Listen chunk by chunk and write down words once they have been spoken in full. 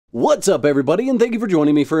What's up everybody, and thank you for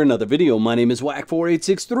joining me for another video. My name is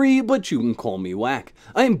Whack4863, but you can call me Whack.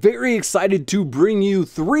 I am very excited to bring you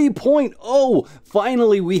 3.0.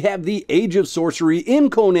 Finally, we have the Age of Sorcery in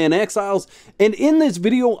Conan Exiles, and in this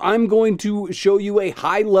video, I'm going to show you a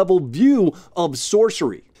high-level view of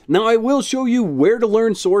sorcery. Now, I will show you where to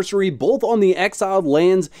learn sorcery, both on the exiled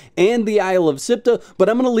lands and the Isle of Sipta, but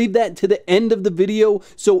I'm going to leave that to the end of the video,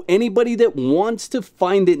 so anybody that wants to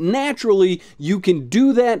find it naturally, you can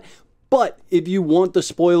do that, but if you want the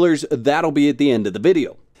spoilers, that'll be at the end of the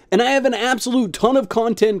video. And I have an absolute ton of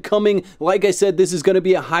content coming. Like I said, this is going to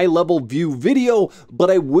be a high-level view video,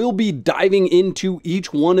 but I will be diving into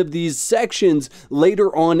each one of these sections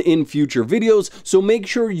later on in future videos, so make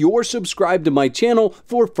sure you're subscribed to my channel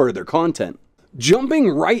for further content. Jumping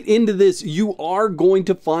right into this, you are going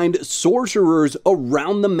to find sorcerers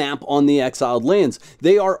around the map on the exiled lands.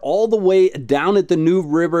 They are all the way down at the New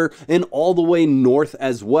River and all the way north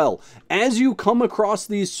as well. As you come across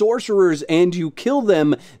these sorcerers and you kill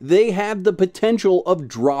them, they have the potential of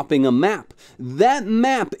dropping a map. That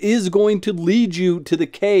map is going to lead you to the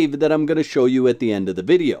cave that I'm going to show you at the end of the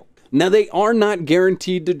video. Now, they are not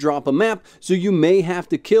guaranteed to drop a map, so you may have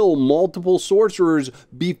to kill multiple sorcerers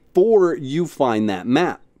before you find that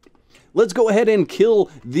map. Let's go ahead and kill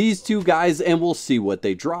these two guys and we'll see what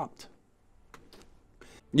they dropped.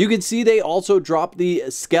 You can see they also dropped the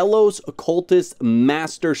Skelos Occultist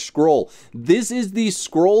Master Scroll. This is the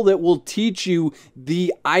scroll that will teach you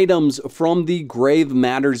the items from the Grave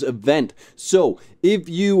Matters event. So if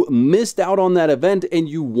you missed out on that event and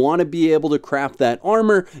you want to be able to craft that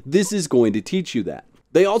armor, this is going to teach you that.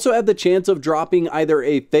 They also have the chance of dropping either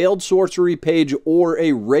a failed sorcery page or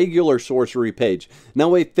a regular sorcery page.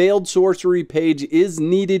 Now, a failed sorcery page is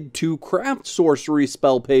needed to craft sorcery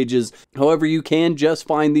spell pages. However, you can just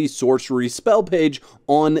find the sorcery spell page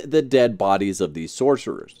on the dead bodies of these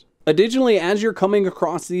sorcerers. Additionally, as you're coming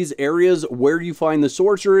across these areas where you find the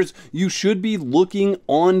sorcerers, you should be looking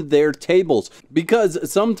on their tables, because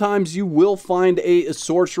sometimes you will find a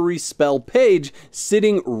sorcery spell page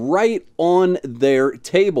sitting right on their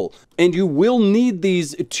table, and you will need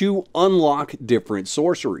these to unlock different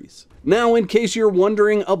sorceries. Now, in case you're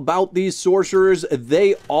wondering about these sorcerers,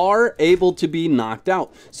 they are able to be knocked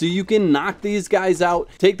out. So you can knock these guys out,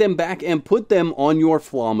 take them back, and put them on your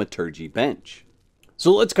Thaumaturgy bench.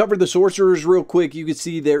 So let's cover the sorcerers real quick. You can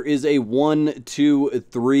see there is a 1, 2,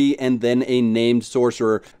 3, and then a named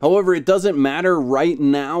sorcerer. However, it doesn't matter right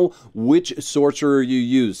now which sorcerer you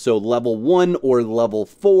use. So level 1 or level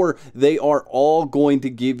 4, they are all going to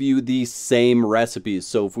give you the same recipes.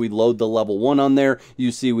 So if we load the level 1 on there,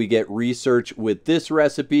 you see we get research with this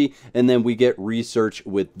recipe, and then we get research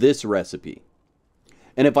with this recipe.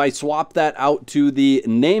 And if I swap that out to the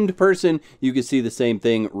named person, you can see the same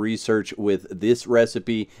thing, research with this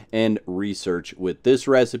recipe and research with this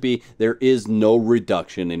recipe. There is no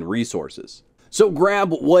reduction in resources. So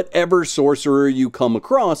grab whatever sorcerer you come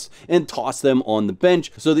across and toss them on the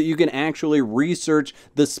bench so that you can actually research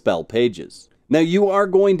the spell pages. Now, you are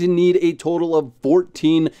going to need a total of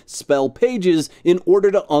 14 spell pages in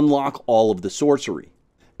order to unlock all of the sorcery.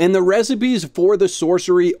 And the recipes for the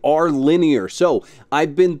sorcery are linear. So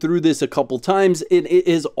I've been through this a couple times. It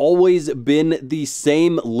has always been the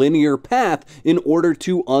same linear path in order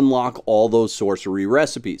to unlock all those sorcery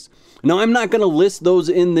recipes. Now, I'm not going to list those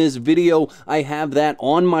in this video. I have that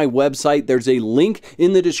on my website. There's a link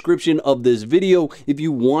in the description of this video if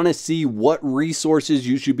you want to see what resources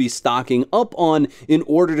you should be stocking up on in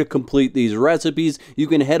order to complete these recipes. You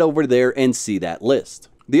can head over there and see that list.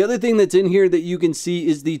 The other thing that's in here that you can see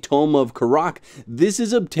is the Tome of Karak. This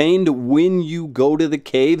is obtained when you go to the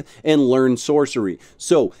cave and learn sorcery.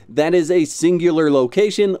 So that is a singular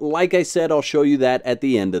location. Like I said, I'll show you that at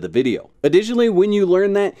the end of the video. Additionally, when you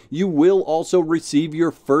learn that, you will also receive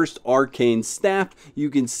your first arcane staff. You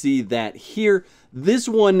can see that here. This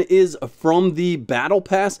one is from the Battle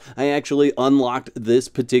Pass. I actually unlocked this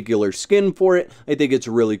particular skin for it. I think it's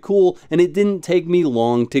really cool, and it didn't take me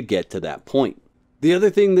long to get to that point. The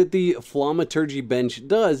other thing that the Thaumaturgy bench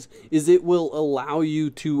does is it will allow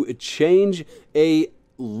you to change a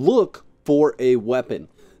look for a weapon.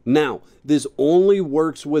 Now, this only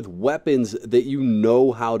works with weapons that you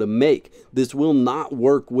know how to make. This will not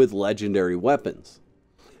work with legendary weapons.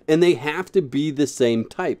 And they have to be the same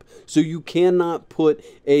type. So you cannot put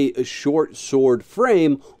a short sword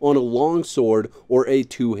frame on a long sword or a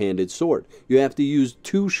two-handed sword. You have to use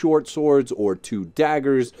 2 short swords or 2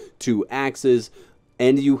 daggers, 2 axes,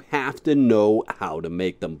 and you have to know how to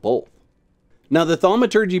make them both. Now, the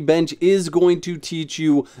Thaumaturgy bench is going to teach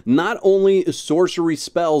you not only sorcery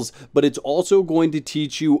spells, but it's also going to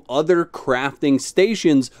teach you other crafting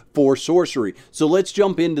stations for sorcery. So let's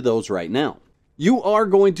jump into those right now. You are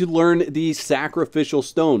going to learn the Sacrificial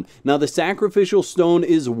Stone. Now, the Sacrificial Stone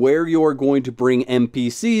is where you're going to bring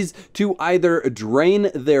NPCs to either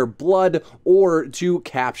drain their blood or to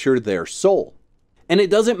capture their soul. And it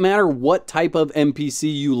doesn't matter what type of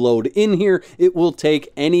NPC you load in here, it will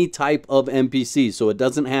take any type of NPC. So it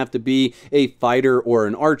doesn't have to be a fighter or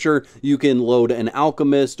an archer. You can load an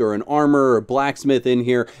alchemist or an armor or blacksmith in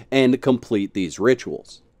here and complete these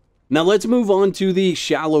rituals. Now let's move on to the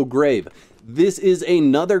Shallow Grave. This is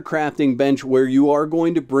another crafting bench where you are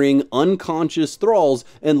going to bring unconscious thralls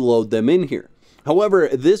and load them in here. However,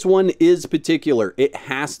 this one is particular. It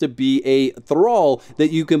has to be a thrall that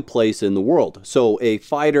you can place in the world. So a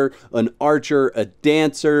fighter, an archer, a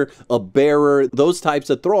dancer, a bearer, those types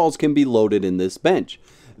of thralls can be loaded in this bench.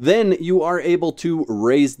 Then you are able to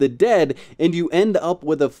raise the dead and you end up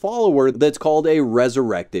with a follower that's called a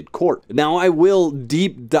resurrected corpse. Now I will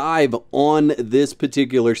deep dive on this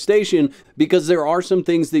particular station because there are some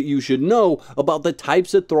things that you should know about the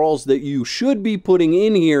types of thralls that you should be putting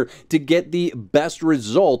in here to get the best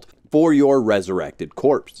result for your resurrected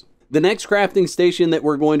corpse. The next crafting station that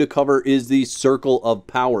we're going to cover is the Circle of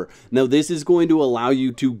Power. Now this is going to allow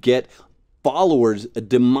you to get followers,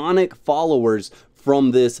 demonic followers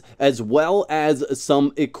from this, as well as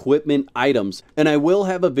some equipment items. And I will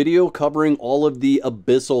have a video covering all of the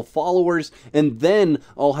abyssal followers, and then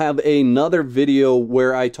I'll have another video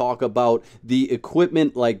where I talk about the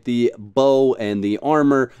equipment like the bow and the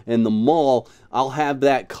armor and the maul. I'll have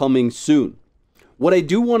that coming soon. What I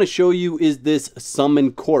do want to show you is this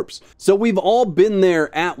summon corpse. So we've all been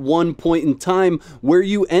there at one point in time where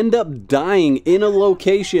you end up dying in a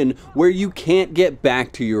location where you can't get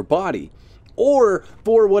back to your body. Or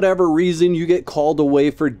for whatever reason you get called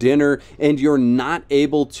away for dinner and you're not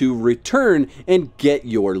able to return and get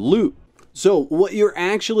your loot. So what you're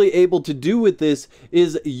actually able to do with this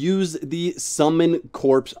is use the summon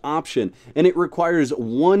corpse option, and it requires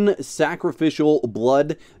 1 sacrificial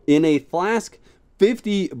blood in a flask,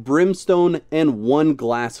 50 brimstone, and 1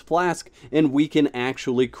 glass flask, and we can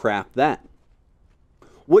actually craft that.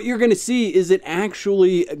 What you're going to see is it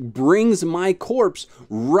actually brings my corpse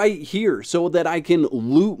right here so that I can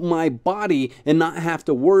loot my body and not have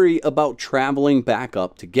to worry about traveling back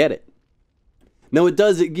up to get it. Now it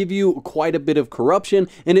does give you quite a bit of corruption,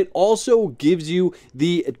 and it also gives you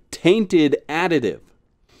the tainted additive.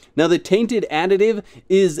 Now the tainted additive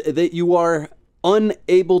is that you are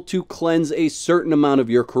unable to cleanse a certain amount of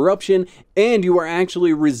your corruption, and you are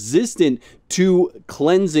actually resistant to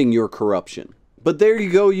cleansing your corruption. But there you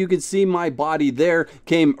go, you can see my body there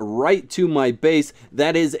came right to my base.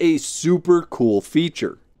 That is a super cool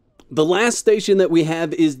feature. The last station that we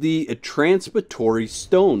have is the Transitory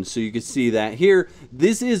Stone. So you can see that here.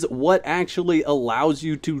 This is what actually allows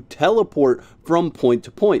you to teleport from point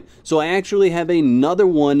to point. So I actually have another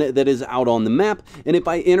one that is out on the map, and if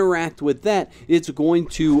I interact with that, it's going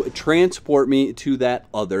to transport me to that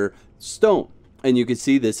other stone. And you can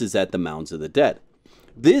see this is at the Mounds of the Dead.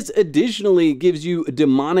 This additionally gives you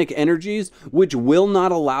demonic energies, which will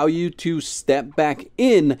not allow you to step back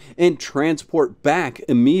in and transport back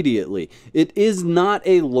immediately. It is not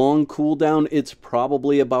a long cooldown. It's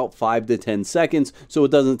probably about 5 to 10 seconds, so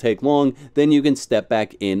it doesn't take long. Then you can step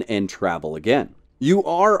back in and travel again. You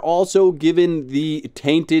are also given the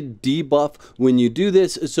tainted debuff when you do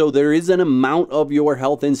this, so there is an amount of your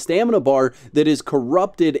health and stamina bar that is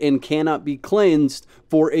corrupted and cannot be cleansed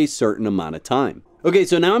for a certain amount of time. Okay,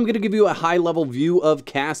 so now I'm going to give you a high-level view of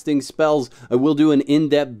casting spells. I will do an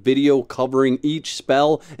in-depth video covering each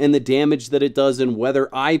spell and the damage that it does and whether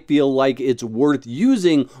I feel like it's worth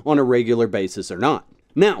using on a regular basis or not.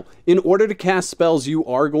 Now, in order to cast spells, you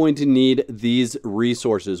are going to need these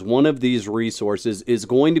resources. One of these resources is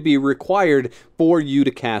going to be required for you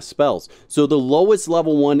to cast spells. So the lowest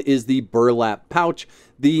level one is the burlap pouch.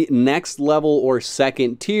 The next level or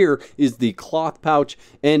second tier is the cloth pouch,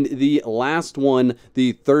 and the last one,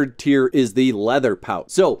 the third tier, is the leather pouch.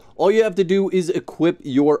 So all you have to do is equip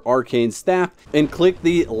your arcane staff and click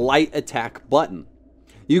the light attack button.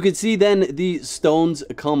 You can see then the stones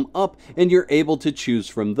come up and you're able to choose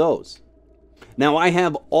from those. Now I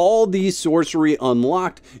have all these sorcery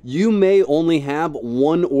unlocked. You may only have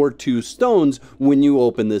 1 or 2 stones when you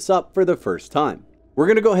open this up for the first time. We're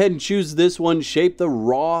going to go ahead and choose this one, Shape the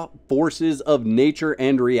Raw Forces of Nature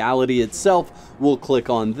and Reality Itself. We'll click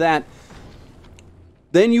on that.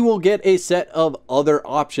 Then you will get a set of other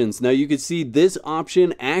options. Now you can see this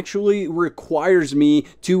option actually requires me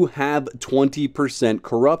to have 20%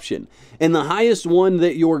 corruption. And the highest one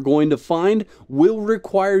that you're going to find will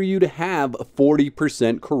require you to have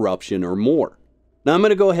 40% corruption or more. Now I'm going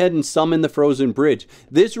to go ahead and summon the frozen bridge.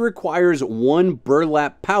 This requires one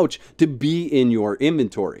burlap pouch to be in your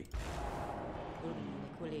inventory.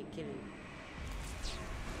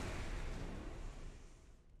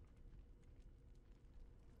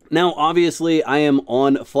 Now, obviously, I am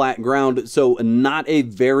on flat ground, so not a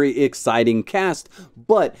very exciting cast,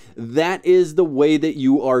 but that is the way that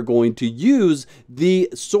you are going to use the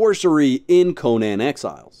sorcery in Conan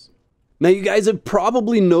Exiles. Now, you guys have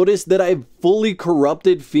probably noticed that I've fully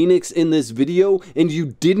corrupted Phoenix in this video, and you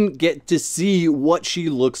didn't get to see what she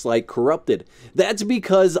looks like corrupted. That's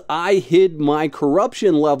because I hid my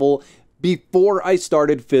corruption level before I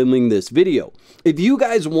started filming this video. If you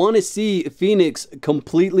guys want to see Phoenix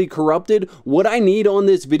completely corrupted, what I need on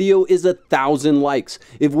this video is 1,000 likes.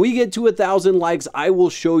 If we get to 1,000 likes, I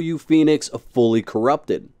will show you Phoenix fully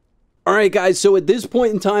corrupted. Alright guys, so at this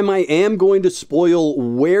point in time, I am going to spoil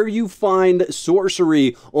where you find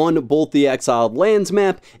sorcery on both the Exiled Lands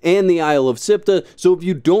map and the Isle of Sipta. So if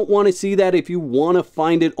you don't want to see that, if you want to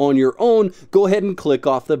find it on your own, go ahead and click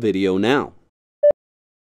off the video now.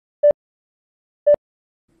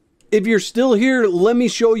 If you're still here, let me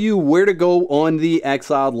show you where to go on the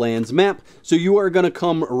Exiled Lands map. So you are going to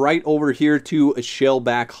come right over here to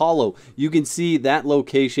Shellback Hollow. You can see that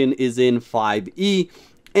location is in 5E,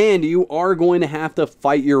 and you are going to have to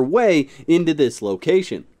fight your way into this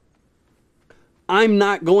location. I'm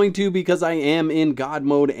not going to because I am in God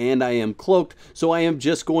mode and I am cloaked, so I am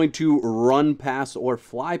just going to run past or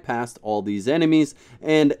fly past all these enemies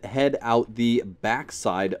and head out the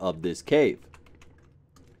backside of this cave.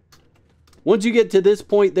 Once you get to this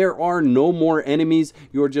point, there are no more enemies.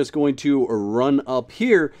 You're just going to run up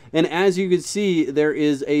here, and as you can see, there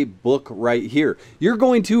is a book right here. You're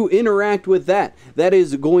going to interact with that. That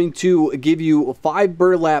is going to give you 5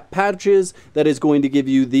 burlap patches. That is going to give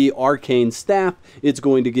you the arcane staff. It's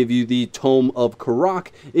going to give you the tome of Karak.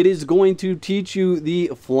 It is going to teach you the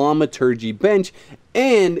Flaumaturgy bench,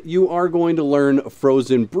 and you are going to learn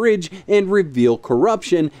Frozen Bridge and Reveal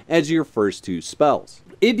Corruption as your first 2 spells.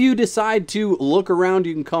 If you decide to look around,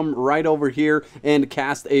 you can come right over here and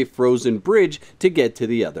cast a Frozen Bridge to get to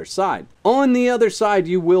the other side. On the other side,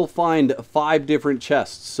 you will find 5 different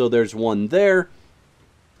chests. So there's one there,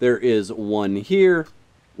 there is one here,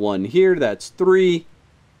 that's 3,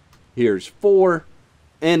 here's 4,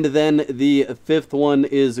 and then the 5th one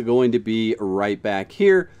is going to be right back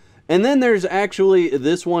here. And then there's actually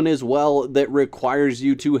this one as well that requires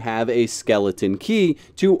you to have a skeleton key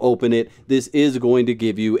to open it. This is going to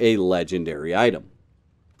give you a legendary item.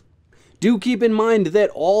 Do keep in mind that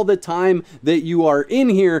all the time that you are in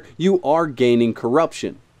here, you are gaining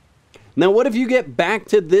corruption. Now, what if you get back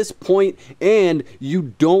to this point and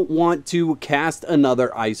you don't want to cast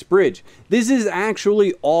another ice bridge? This is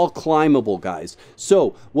actually all climbable, guys.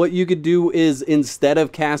 So what you could do is, instead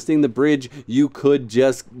of casting the bridge, you could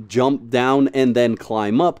just jump down and then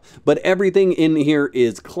climb up. But everything in here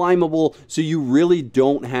is climbable, so you really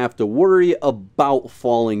don't have to worry about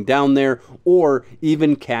falling down there or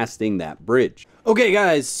even casting that bridge. Okay,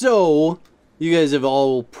 guys, so you guys have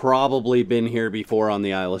all probably been here before on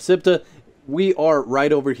the Isle of Sipta. We are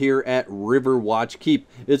right over here at Riverwatch Keep.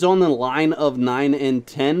 It's on the line of 9 and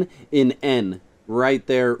 10 in N. Right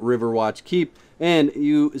there, Riverwatch Keep. And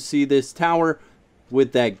you see this tower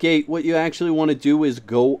with that gate. What you actually want to do is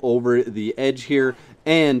go over the edge here,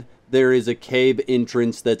 and there is a cave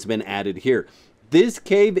entrance that's been added here. This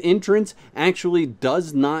cave entrance actually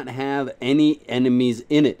does not have any enemies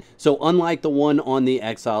in it. So unlike the one on the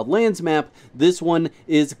Exiled Lands map, this one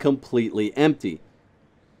is completely empty.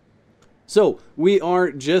 So we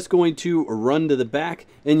are just going to run to the back,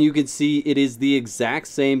 and you can see it is the exact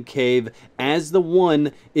same cave as the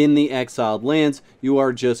one in the Exiled Lands. You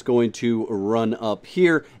are just going to run up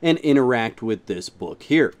here and interact with this book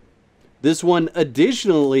here. This one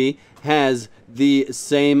additionally has the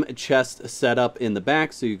same chest set up in the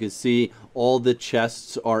back, so you can see all the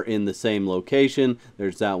chests are in the same location.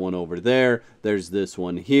 There's that one over there, there's this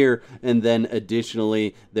one here, and then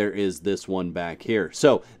additionally there is this one back here.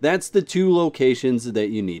 So that's the 2 locations that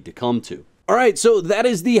you need to come to. Alright, so that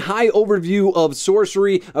is the high overview of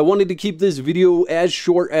sorcery. I wanted to keep this video as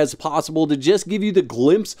short as possible to just give you the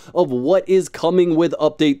glimpse of what is coming with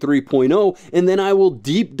Update 3.0, and then I will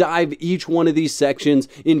deep dive each one of these sections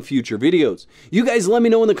in future videos. You guys let me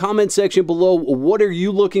know in the comment section below, what are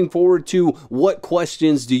you looking forward to? What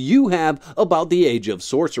questions do you have about the Age of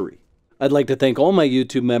Sorcery? I'd like to thank all my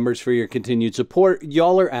YouTube members for your continued support.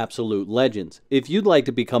 Y'all are absolute legends. If you'd like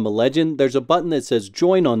to become a legend, there's a button that says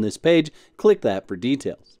join on this page. Click that for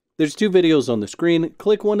details. There's 2 videos on the screen.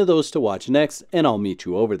 Click one of those to watch next, and I'll meet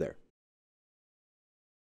you over there.